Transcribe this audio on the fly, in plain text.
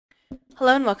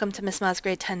Hello and welcome to Miss Ma's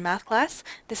Grade 10 math class.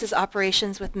 This is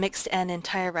operations with mixed and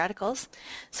entire radicals.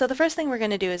 So the first thing we're going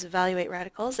to do is evaluate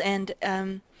radicals, and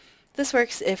this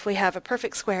works if we have a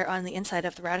perfect square on the inside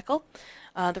of the radical.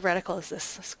 The radical is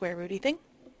this square rooty thing.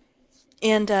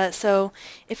 And so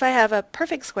if I have a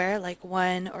perfect square like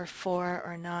 1 or 4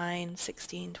 or 9,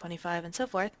 16, 25 and so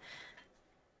forth,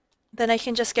 then I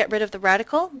can just get rid of the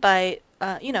radical by,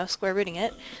 square rooting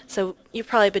it. So you've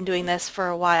probably been doing this for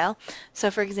a while. So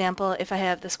for example, if I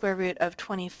have the square root of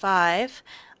 25,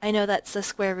 I know that's the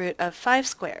square root of 5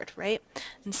 squared, right?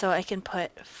 And so I can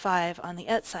put 5 on the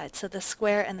outside. So the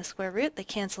square and the square root, they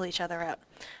cancel each other out.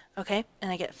 Okay,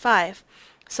 and I get 5.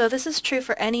 So this is true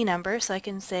for any number, so I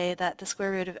can say that the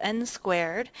square root of n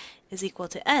squared is equal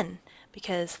to n,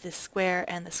 because the square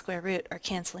and the square root are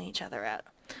canceling each other out.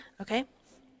 Okay?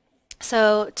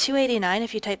 So 289,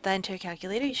 if you type that into your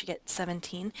calculator, you should get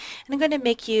 17. And I'm going to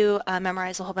make you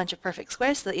memorize a whole bunch of perfect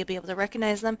squares so that you'll be able to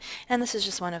recognize them, and this is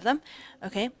just one of them.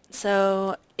 Okay,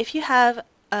 so if you have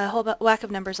a whole whack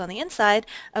of numbers on the inside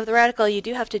of the radical, you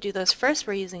do have to do those first.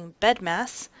 We're using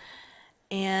BEDMAS,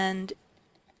 and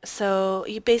so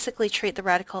you basically treat the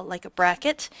radical like a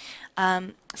bracket.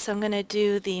 So I'm going to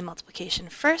do the multiplication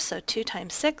first. So 2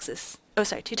 times 6 is,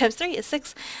 2 times 3 is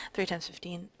 6, 3 times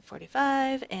 15,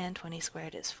 45, and 20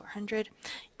 squared is 400.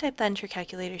 Type that into your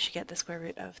calculator, you should get the square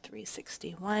root of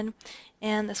 361.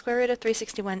 And the square root of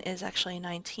 361 is actually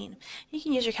 19. You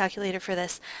can use your calculator for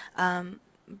this,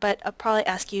 but I'll probably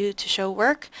ask you to show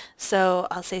work. So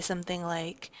I'll say something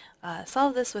like,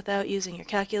 solve this without using your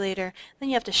calculator. Then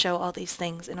you have to show all these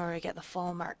things in order to get the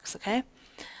full marks, okay?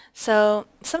 So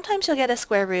sometimes you'll get a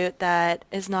square root that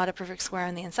is not a perfect square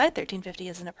on the inside. 1350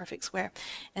 isn't a perfect square.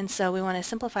 And so we want to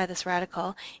simplify this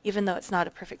radical even though it's not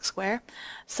a perfect square.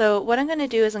 So what I'm going to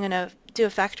do is I'm going to do a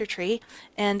factor tree.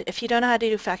 And if you don't know how to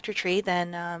do factor tree,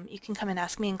 then you can come and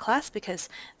ask me in class because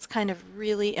it's kind of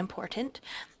really important.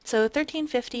 So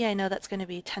 1350, I know that's going to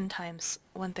be 10 times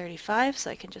 135, so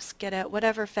I can just get out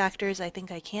whatever factors I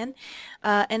think I can.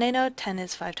 And I know 10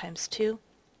 is 5 times 2.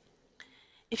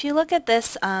 If you look at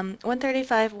this,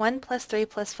 135, 1 plus 3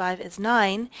 plus 5 is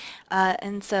 9,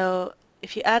 and so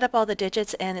if you add up all the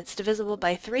digits and it's divisible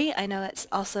by 3, I know that's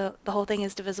also, the whole thing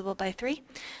is divisible by 3.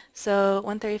 So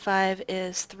 135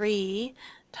 is 3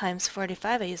 times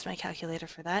 45. I used my calculator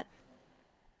for that.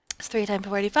 It's 3 times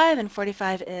 45, and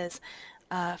 45 is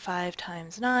 5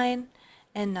 times 9,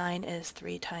 and 9 is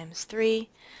 3 times 3.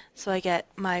 So I get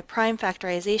my prime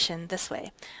factorization this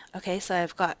way. Okay, so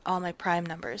I've got all my prime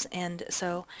numbers, and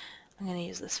so I'm going to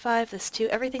use this 5, this 2,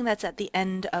 everything that's at the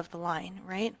end of the line,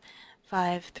 right?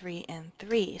 5, 3, and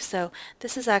 3. So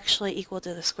this is actually equal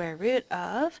to the square root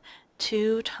of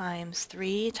 2 times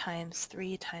 3 times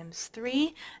 3 times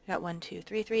 3. I got 1, 2,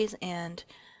 3 threes, and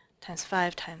times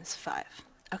 5 times 5.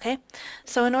 Okay,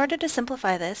 so in order to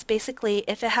simplify this, basically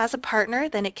if it has a partner,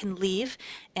 then it can leave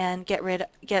and get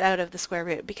out of the square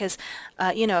root, because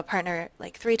a partner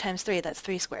like 3 times 3, that's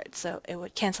 3 squared, so it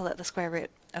would cancel out the square root.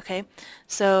 Okay,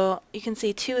 so you can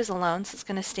see 2 is alone, so it's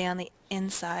going to stay on the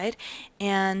inside,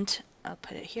 and I'll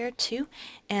put it here, 2,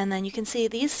 and then you can see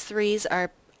these 3's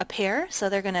are a pair, so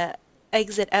they're going to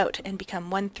exit out and become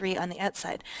 1, 3 on the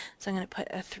outside. So I'm going to put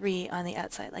a 3 on the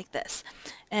outside like this,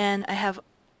 and I have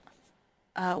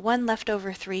 1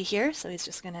 leftover 3 here, so he's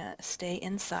just going to stay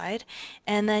inside.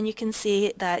 And then you can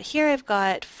see that here I've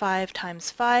got 5 times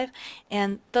 5,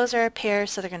 and those are a pair,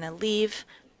 so they're going to leave.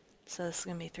 So this is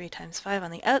going to be 3 times 5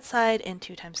 on the outside and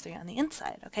 2 times 3 on the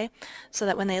inside, okay? So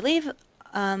that when they leave,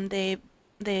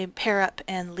 they pair up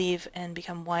and leave and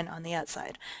become 1 on the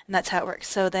outside. And that's how it works.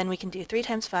 So then we can do 3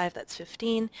 times 5, that's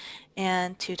 15,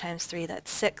 and 2 times 3, that's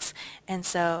 6. And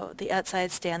so the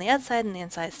outsides stay on the outside and the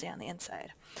insides stay on the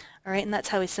inside. All right, and that's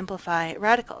how we simplify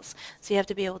radicals. So you have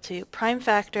to be able to prime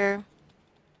factor,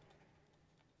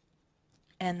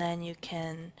 and then you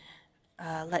can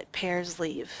let pairs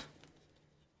leave.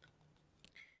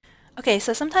 Okay,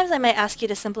 so sometimes I might ask you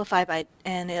to simplify by,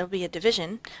 and it'll be a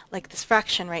division, like this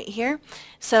fraction right here.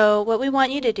 So what we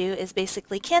want you to do is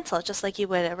basically cancel, just like you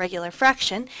would a regular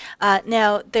fraction.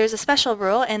 Now, there's a special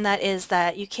rule, and that is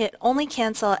that you can only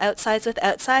cancel outsides with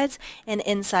outsides and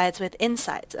insides with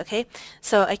insides, okay?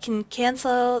 So I can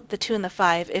cancel the 2 and the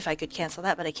 5 if I could cancel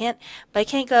that, but I can't. But I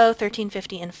can't go 13,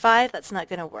 50, and 5. That's not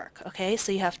going to work, okay?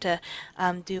 So you have to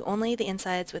do only the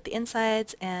insides with the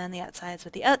insides and the outsides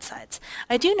with the outsides.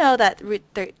 I do know that root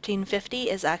 1350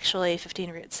 is actually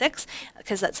 15 root 6,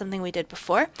 because that's something we did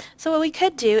before. So what we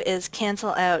could do is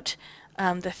cancel out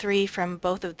the 3 from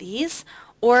both of these,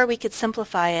 or we could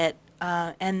simplify it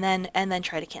and then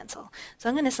try to cancel. So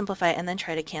I'm going to simplify it and then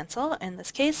try to cancel in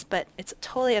this case, but it's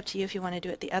totally up to you if you want to do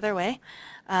it the other way.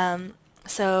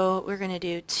 So we're going to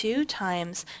do 2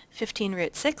 times 15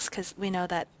 root 6, because we know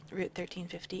that root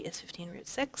 1350 is 15 root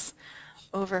 6,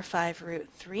 over 5 root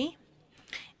 3.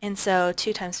 And so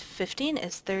 2 times 15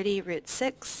 is 30 root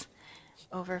 6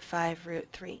 over 5 root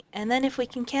 3. And then if we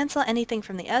can cancel anything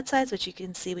from the outsides, which you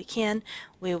can see we can,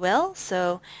 we will.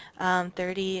 So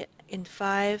 30 and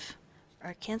 5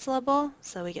 are cancelable,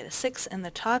 so we get a 6 in the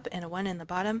top and a 1 in the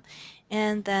bottom.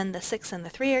 And then the 6 and the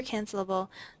 3 are cancelable,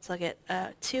 so I'll get a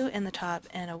 2 in the top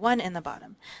and a 1 in the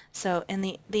bottom. So in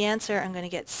the answer, I'm going to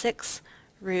get 6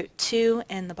 root 2,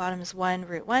 and the bottom is 1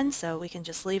 root 1, so we can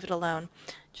just leave it alone,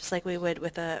 just like we would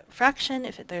with a fraction.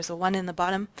 If there's a 1 in the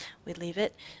bottom, we'd leave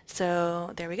it.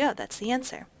 So there we go, that's the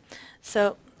answer.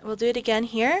 So we'll do it again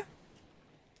here.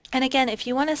 And again, if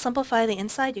you want to simplify the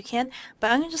inside, you can,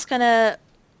 but I'm just going to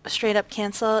straight up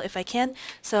cancel if I can.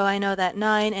 So I know that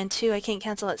 9 and 2 I can't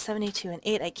cancel at 72, and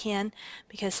 8 I can,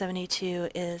 because 72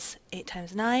 is 8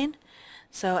 times 9.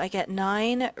 So I get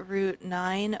 9 root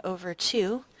 9 over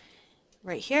 2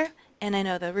 right here, and I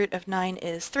know the root of 9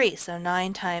 is 3, so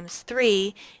 9 times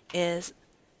 3 is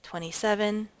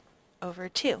 27 over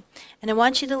 2. And I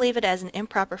want you to leave it as an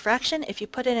improper fraction. If you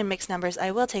put it in mixed numbers, I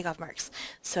will take off marks.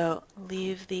 So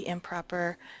leave the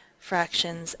improper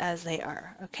fractions as they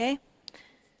are, okay?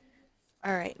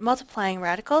 All right, multiplying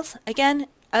radicals. Again,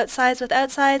 outsides with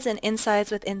outsides and insides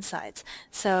with insides.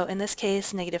 So in this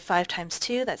case, negative 5 times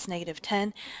 2, that's negative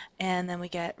 10. And then we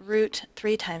get root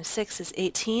 3 times 6 is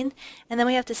 18. And then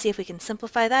we have to see if we can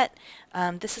simplify that.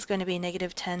 This is going to be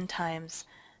negative 10 times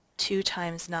 2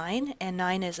 times 9. And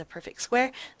 9 is a perfect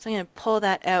square. So I'm going to pull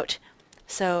that out.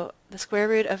 So the square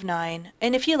root of 9,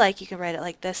 and if you like, you can write it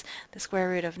like this, the square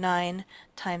root of 9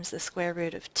 times the square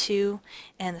root of 2,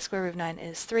 and the square root of 9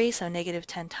 is 3, so negative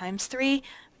 10 times 3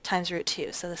 times root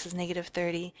 2. So this is negative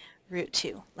 30 root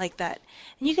 2, like that.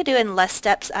 And you could do it in less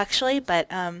steps actually,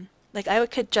 but like I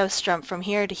could just jump from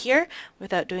here to here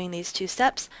without doing these 2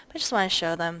 steps, but I just want to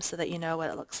show them so that you know what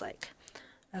it looks like.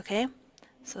 Okay,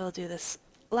 so we'll do this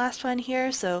last one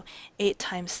here. So 8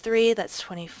 times 3, that's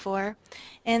 24,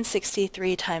 and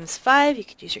 63 times 5, you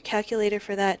could use your calculator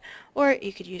for that, or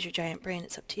you could use your giant brain,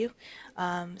 it's up to you.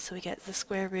 So we get the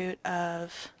square root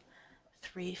of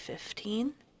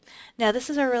 315. Now this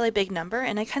is a really big number,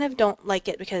 and I kind of don't like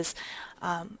it because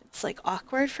it's like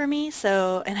awkward for me,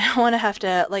 so, and I don't want to have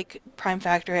to like prime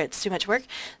factor it, it's too much work.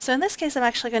 So in this case I'm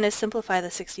actually going to simplify the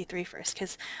 63 first,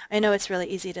 because I know it's really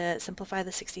easy to simplify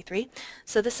the 63.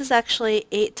 So this is actually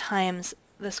 8 times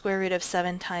the square root of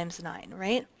 7 times 9,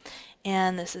 right?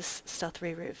 And this is still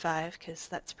 3 root 5, because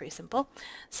that's pretty simple.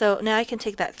 So now I can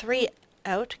take that 3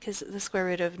 out, because the square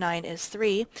root of 9 is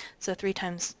 3, so 3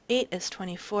 times 8 is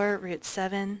 24 root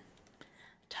 7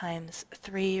 times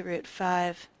 3 root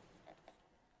 5,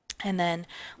 and then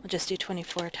we'll just do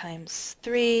 24 times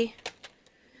 3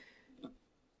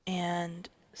 and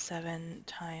 7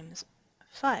 times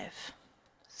 5.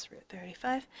 That's root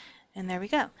 35. And there we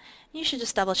go. You should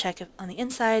just double check on the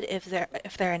inside if there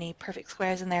are any perfect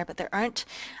squares in there, but there aren't.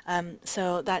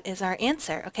 So that is our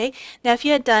answer, okay? Now if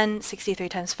you had done 63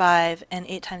 times 5 and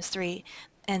 8 times 3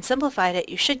 and simplified it,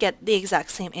 you should get the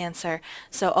exact same answer.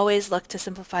 So always look to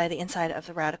simplify the inside of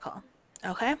the radical,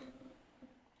 okay?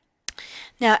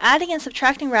 Now adding and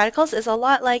subtracting radicals is a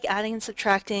lot like adding and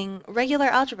subtracting regular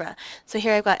algebra. So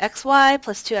here I've got xy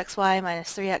plus 2xy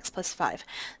minus 3x plus 5.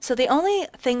 So the only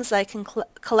things I can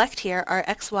collect here are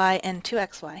xy and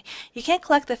 2xy. You can't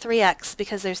collect the 3x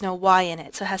because there's no y in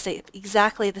it, so it has to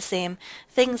exactly the same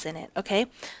things in it, okay?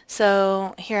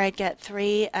 So here I'd get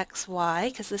 3xy,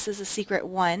 because this is a secret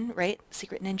 1, right?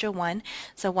 Secret ninja 1.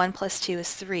 So 1 plus 2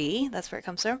 is 3, that's where it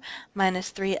comes from,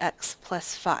 minus 3x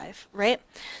plus 5, right?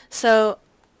 So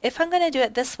if I'm going to do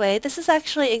it this way, this is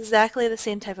actually exactly the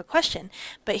same type of question,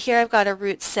 but here I've got a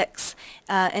root 6,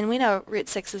 and we know root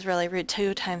 6 is really root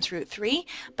 2 times root 3,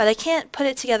 but I can't put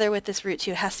it together with this root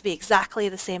 2. It has to be exactly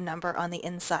the same number on the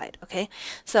inside, okay?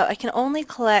 So I can only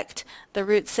collect the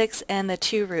root 6 and the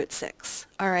 2 root 6,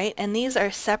 all right? And these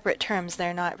are separate terms.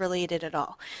 They're not related at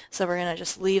all. So we're going to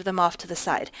just leave them off to the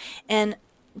side. And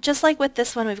just like with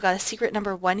this one, we've got a secret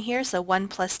number 1 here, so 1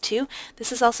 plus 2.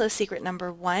 This is also a secret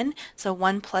number 1, so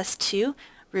 1 plus 2,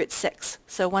 root 6.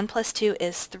 So 1 plus 2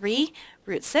 is 3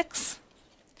 root 6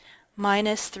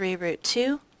 minus 3 root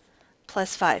 2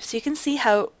 plus 5. So you can see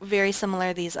how very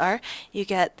similar these are. You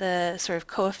get the sort of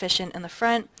coefficient in the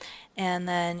front, and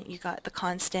then you got the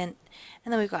constant,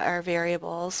 and then we've got our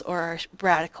variables or our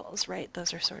radicals, right?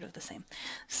 Those are sort of the same.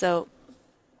 So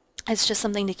it's just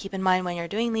something to keep in mind when you're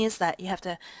doing these, that you have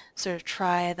to sort of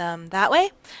try them that way.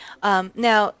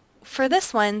 Now, for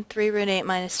this one, 3 root 8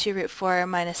 minus 2 root 4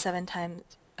 minus 7 times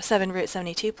 7 root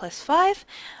 72 plus 5.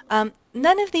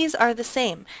 None of these are the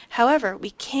same. However,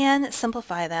 we can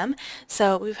simplify them,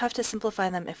 so we have to simplify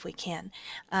them if we can.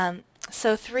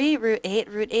 So 3 root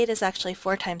 8 is actually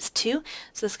 4 times 2,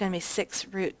 so it's going to be 6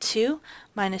 root 2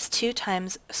 minus 2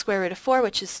 times square root of 4,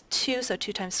 which is 2, so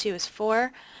 2 times 2 is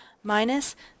 4,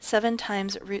 minus 7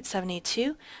 times root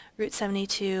 72. Root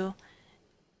 72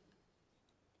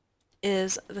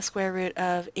 is the square root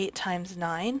of 8 times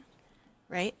 9,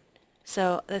 right?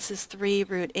 So this is 3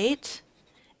 root 8,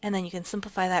 and then you can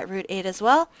simplify that root 8 as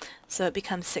well, so it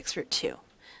becomes 6 root 2.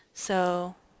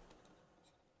 So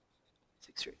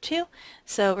 6 root 2.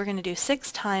 So we're going to do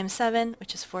 6 times 7,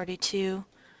 which is 42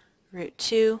 root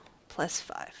 2 plus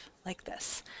 5, like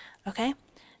this. Okay?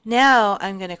 Now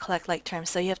I'm going to collect like terms.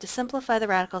 So you have to simplify the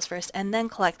radicals first and then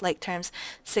collect like terms.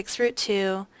 6 root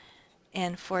 2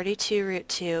 and 42 root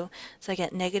 2. So I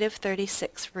get negative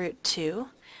 36 root 2.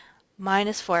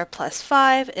 Minus 4 plus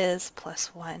 5 is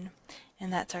plus 1.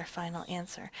 And that's our final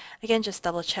answer. Again, just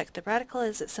double check the radical.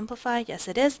 Is it simplified? Yes,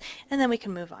 it is. And then we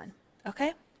can move on.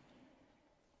 Okay?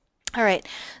 Alright,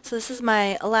 so this is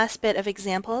my last bit of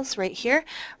examples right here.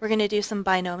 We're going to do some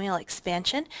binomial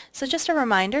expansion. So just a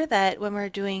reminder that when we're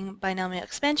doing binomial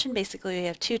expansion, basically we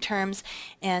have two terms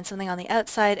and something on the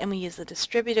outside, and we use the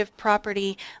distributive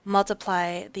property,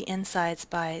 multiply the insides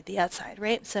by the outside,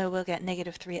 right? So we'll get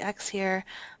negative 3x here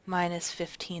minus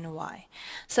 15y.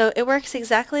 So it works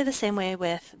exactly the same way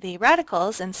with the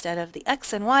radicals instead of the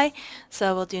x and y.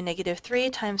 So we'll do negative 3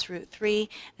 times root 3,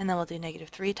 and then we'll do negative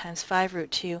 3 times 5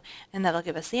 root 2, and that'll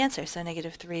give us the answer. So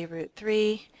negative 3 root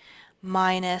 3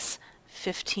 minus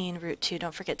 15 root 2.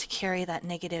 Don't forget to carry that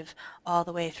negative all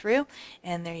the way through,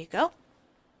 and there you go.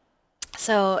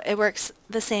 So it works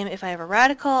the same if I have a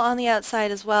radical on the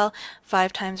outside as well.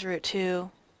 5 times root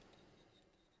 2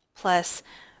 plus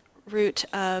root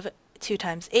of 2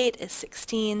 times 8 is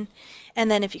 16.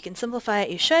 And then if you can simplify it,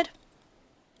 you should.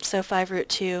 So 5 root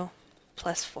 2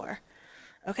 plus 4.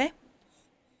 Okay?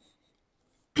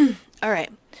 All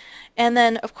right. And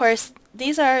then, of course,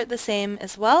 these are the same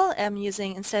as well. I'm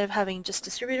using, instead of having just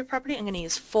distributive property, I'm going to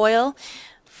use FOIL.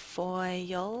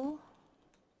 FOIL.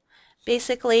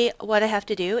 Basically, what I have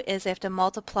to do is I have to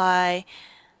multiply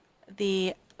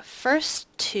the first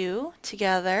two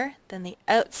together, then the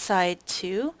outside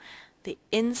two, the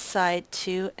inside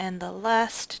two, and the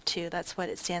last two. That's what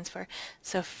it stands for.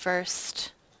 So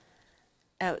first,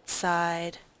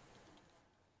 outside,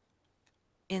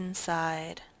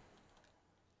 inside,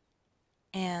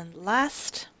 and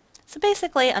last. So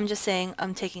basically, I'm just saying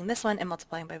I'm taking this one and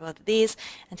multiplying by both of these,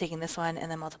 and taking this one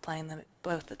and then multiplying them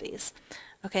both of these.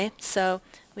 Okay, so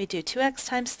we do 2x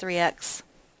times 3x,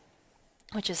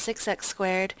 which is 6x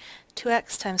squared,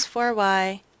 2x times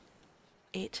 4y,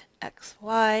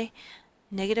 8xy,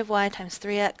 negative y times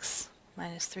 3x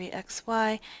minus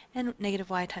 3xy, and negative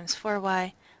y times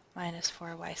 4y minus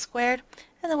 4y squared,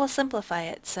 and then we'll simplify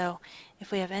it. So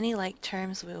if we have any like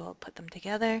terms, we will put them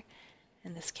together.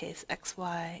 In this case,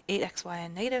 xy, 8xy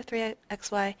and negative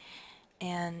 3xy,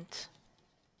 and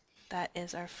that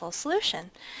is our full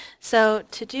solution. So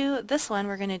to do this one,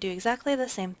 we're going to do exactly the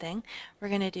same thing. We're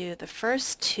going to do the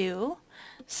first two.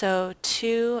 So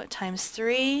 2 times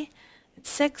 3, it's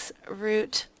 6,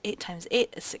 root 8 times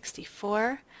 8 is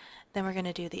 64. Then we're going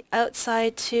to do the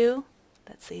outside two.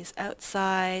 That's these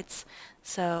outsides.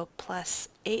 So plus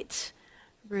 8,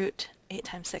 root 8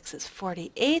 times 6 is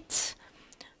 48,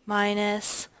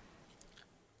 minus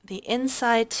the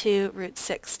inside 2, root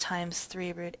 6 times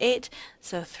 3 root 8,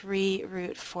 so 3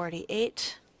 root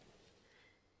 48,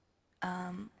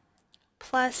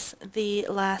 plus the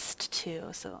last two,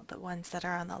 so the ones that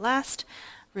are on the last,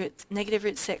 negative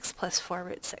root 6 plus 4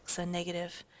 root 6, so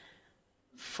negative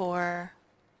 4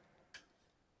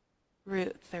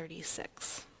 root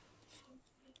 36.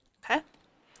 Okay?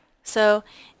 So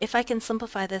if I can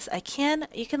simplify this, I can.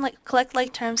 You can collect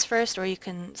like terms first, or you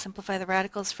can simplify the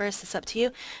radicals first. It's up to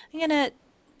you. I'm going to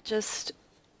just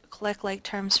collect like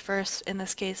terms first in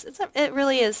this case. It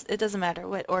really is, it doesn't matter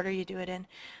what order you do it in,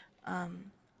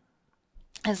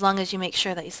 as long as you make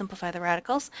sure that you simplify the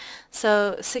radicals.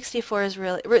 So 64 is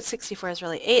really, root 64 is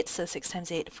really 8, so 6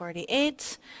 times 8,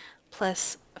 48,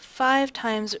 plus 5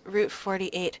 times root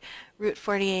 48. Root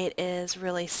 48 is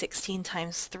really 16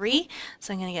 times 3,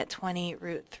 so I'm going to get 20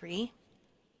 root 3,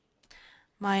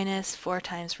 minus 4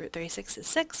 times root 36 is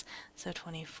 6, so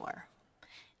 24.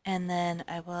 And then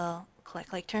I will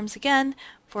collect like terms again.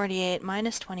 48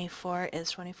 minus 24 is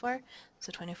 24,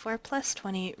 So 24 plus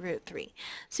 20 root 3.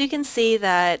 So you can see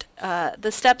that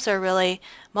the steps are really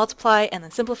multiply and then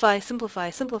simplify,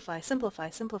 simplify, simplify, simplify,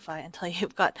 simplify until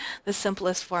you've got the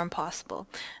simplest form possible.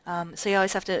 So you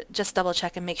always have to just double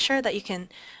check and make sure that you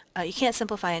can't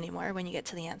simplify anymore when you get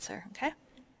to the answer. Okay?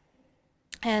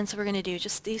 And so we're going to do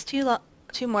just these two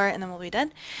more and then we'll be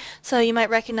done. So you might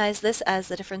recognize this as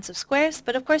the difference of squares,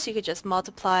 but of course you could just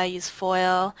multiply, use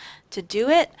FOIL to do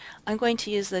it. I'm going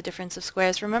to use the difference of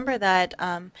squares. Remember that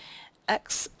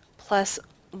x plus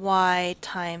y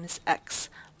times x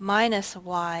minus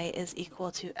y is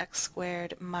equal to x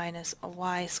squared minus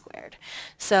y squared.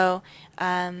 So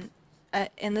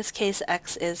in this case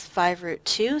x is 5 root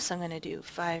 2, so I'm going to do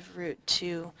 5 root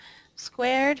 2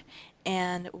 squared,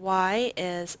 and y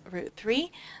is root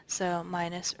 3, so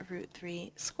minus root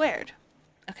 3 squared.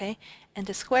 Okay, and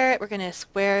to square it, we're going to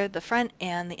square the front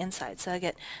and the inside. So I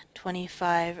get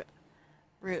 25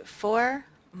 root 4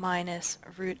 minus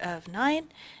root of 9,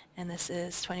 and this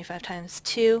is 25 times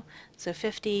 2, so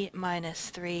 50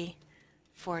 minus 3,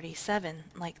 47,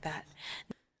 like that.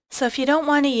 So if you don't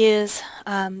want to use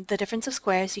the difference of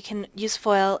squares, you can use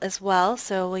FOIL as well.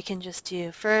 So we can just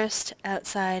do first,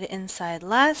 outside, inside,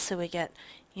 last. So we get,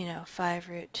 5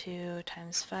 root 2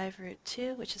 times 5 root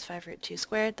 2, which is 5 root 2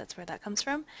 squared. That's where that comes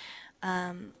from.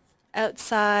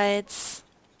 Outsides,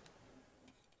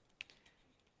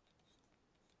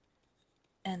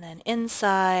 and then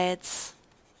insides,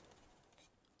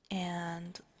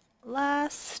 and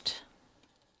last.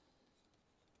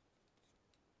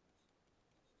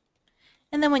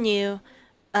 And then when you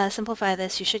simplify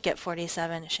this, you should get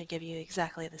 47. It should give you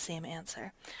exactly the same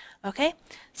answer. Okay,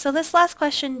 so this last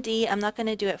question, D, I'm not going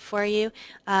to do it for you.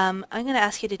 I'm going to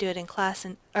ask you to do it in class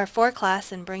or for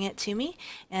class and bring it to me,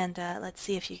 and let's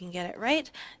see if you can get it right.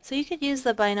 So you could use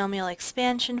the binomial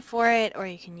expansion for it, or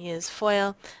you can use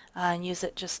FOIL and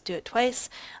just do it twice.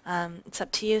 It's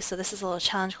up to you. So this is a little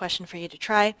challenge question for you to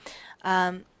try.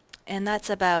 And that's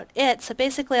about it. So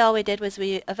basically all we did was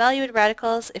we evaluated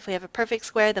radicals. If we have a perfect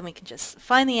square, then we can just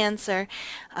find the answer.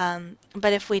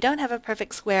 But if we don't have a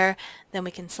perfect square, then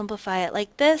we can simplify it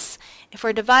like this. If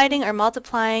we're dividing or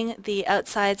multiplying, the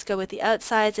outsides go with the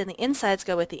outsides and the insides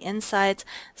go with the insides.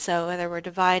 So whether we're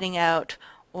dividing out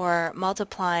or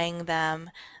multiplying them,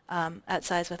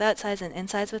 outsides with outsides and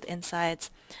insides with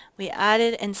insides, we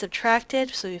added and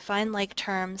subtracted, so we find like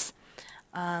terms.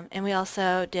 And we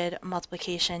also did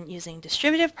multiplication using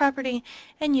distributive property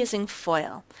and using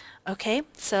FOIL. Okay,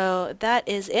 so that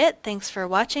is it. Thanks for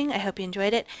watching. I hope you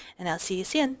enjoyed it, and I'll see you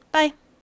soon. Bye!